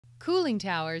Cooling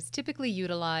towers typically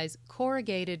utilize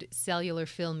corrugated cellular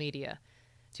fill media.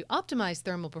 To optimize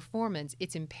thermal performance,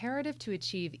 it's imperative to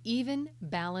achieve even,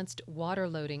 balanced water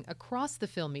loading across the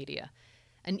fill media.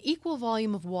 An equal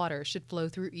volume of water should flow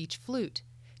through each flute.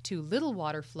 Too little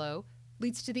water flow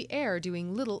leads to the air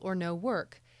doing little or no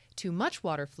work. Too much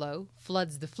water flow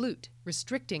floods the flute,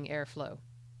 restricting airflow.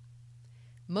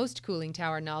 Most cooling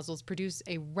tower nozzles produce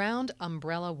a round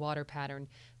umbrella water pattern,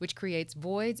 which creates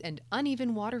voids and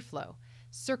uneven water flow.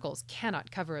 Circles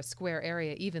cannot cover a square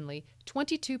area evenly.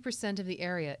 22% of the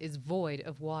area is void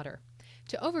of water.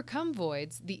 To overcome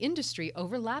voids, the industry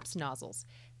overlaps nozzles.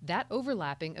 That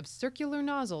overlapping of circular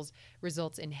nozzles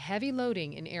results in heavy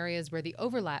loading in areas where the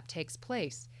overlap takes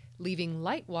place, leaving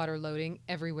light water loading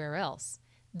everywhere else.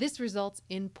 This results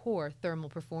in poor thermal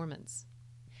performance.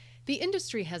 The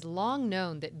industry has long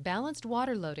known that balanced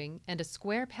water loading and a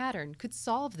square pattern could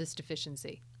solve this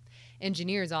deficiency.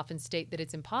 Engineers often state that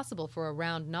it's impossible for a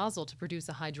round nozzle to produce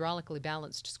a hydraulically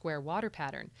balanced square water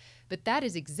pattern, but that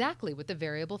is exactly what the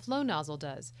variable flow nozzle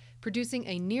does, producing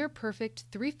a near-perfect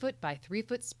 3-foot by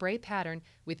 3-foot spray pattern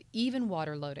with even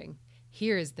water loading.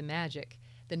 Here is the magic.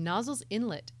 The nozzle's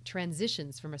inlet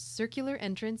transitions from a circular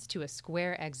entrance to a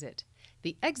square exit.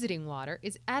 The exiting water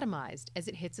is atomized as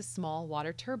it hits a small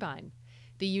water turbine.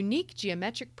 The unique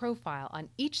geometric profile on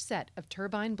each set of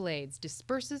turbine blades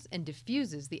disperses and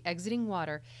diffuses the exiting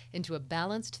water into a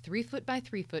balanced 3-foot by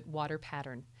 3-foot water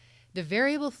pattern. The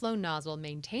variable flow nozzle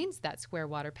maintains that square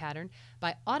water pattern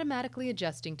by automatically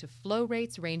adjusting to flow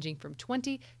rates ranging from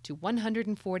 20 to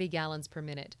 140 gallons per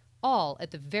minute, all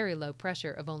at the very low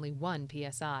pressure of only 1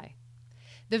 psi.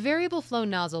 The variable flow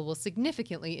nozzle will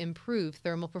significantly improve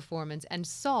thermal performance and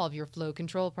solve your flow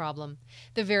control problem.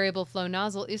 The variable flow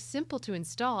nozzle is simple to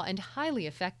install and highly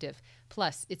effective.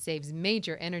 Plus, it saves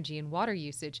major energy and water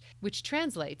usage, which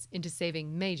translates into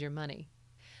saving major money.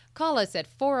 Call us at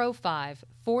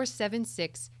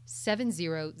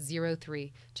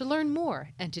 405-476-7003 to learn more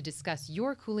and to discuss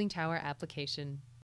your cooling tower application.